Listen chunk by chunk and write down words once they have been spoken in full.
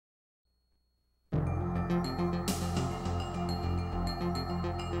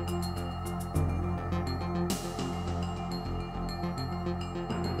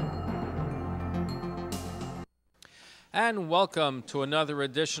And welcome to another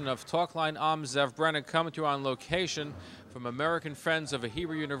edition of Talkine. I'm Zev Brenner, coming to you on location from American Friends of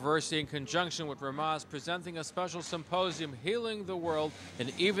Hebrew University in conjunction with Ramaz, presenting a special symposium, Healing the World, an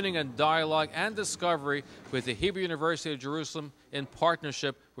evening and dialogue and discovery with the Hebrew University of Jerusalem in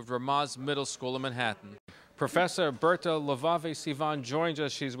partnership with Ramaz Middle School in Manhattan. Professor Berta Levavi-Sivan joins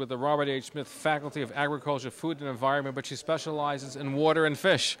us. She's with the Robert H. Smith Faculty of Agriculture, Food and Environment, but she specializes in water and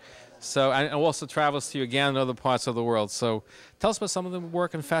fish. So, and also travels to Uganda and other parts of the world. So tell us about some of the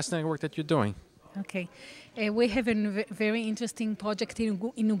work and fascinating work that you're doing. Okay. We have a very interesting project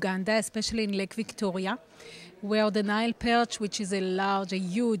in Uganda, especially in Lake Victoria, where the Nile perch, which is a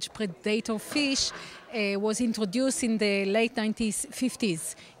huge predator fish, was introduced in the late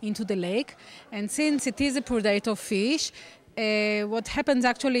 1950s into the lake. And since it is a predator fish, what happens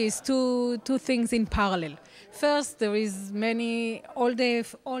actually is two things in parallel. First, there is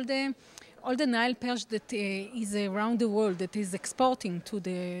all the Nile perch that is around the world that is exporting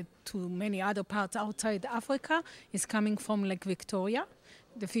to many other parts outside Africa is coming from Lake Victoria.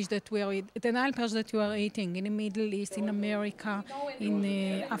 The fish that we are eating, the Nile perch that you are eating in the Middle East, in America, in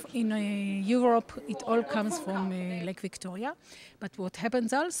Europe, it all comes from Lake Victoria. But what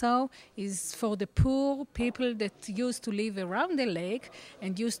happens also is for the poor people that used to live around the lake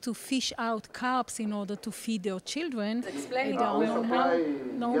and used to fish out carps in order to feed their children, there are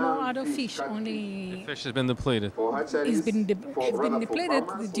no more other fish. Only the fish has been depleted. Has been depleted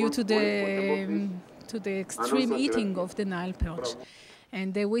due to the extreme eating of the Nile perch.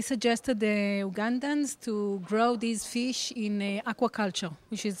 And we suggested the Ugandans to grow these fish in aquaculture,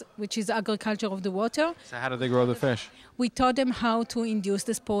 which is agriculture of the water. So how do they grow the fish? We taught them how to induce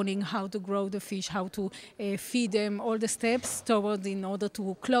the spawning, how to grow the fish, how to feed them, all the steps towards in order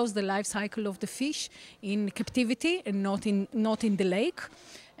to close the life cycle of the fish in captivity and not in the lake.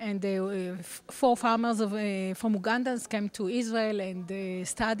 And 4 farmers from Uganda came to Israel and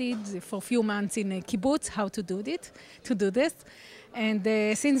studied for a few months in a kibbutz how to do this. And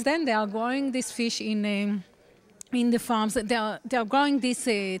since then, they are growing this fish in the farms. They are growing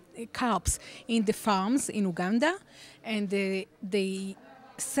these carps in the farms in Uganda, and they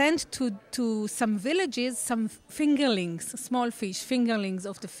send to some villages some fingerlings, small fish, fingerlings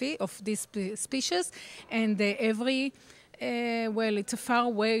of this species, and it's a far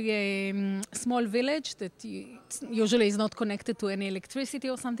away small village that usually is not connected to any electricity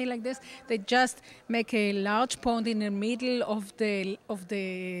or something like this. They just make a large pond in the middle of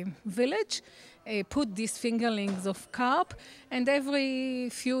the village, put these fingerlings of carp, and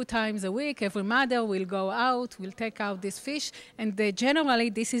every few times a week, every mother will go out, will take out this fish, and generally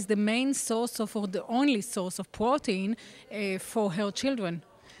this is the main source or the only source of protein for her children.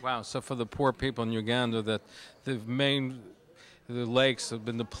 Wow, so for the poor people in Uganda, that the lakes have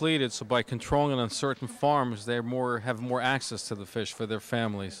been depleted, so by controlling it on certain farms, they have more access to the fish for their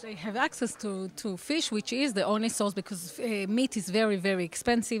families. They have access to fish, which is the only source, because meat is very, very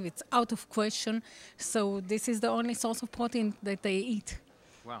expensive. It's out of question. So this is the only source of protein that they eat.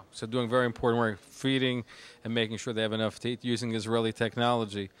 Wow. So doing very important work, feeding and making sure they have enough to eat using Israeli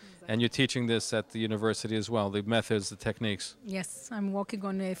technology. Exactly. And you're teaching this at the university as well, the methods, the techniques. Yes, I'm working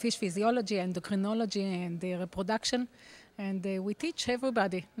on fish physiology, endocrinology, and the reproduction. And we teach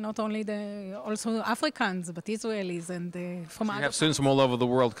everybody, not only also Africans, but Israelis and from other. You have students from all over the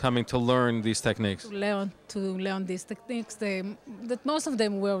world coming to learn these techniques. To learn these techniques that most of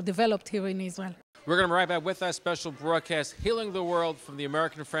them were developed here in Israel. We're going to be right back with our special broadcast, Healing the World, from the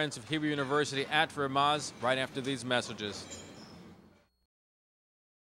American Friends of Hebrew University at Ramaz, right after these messages.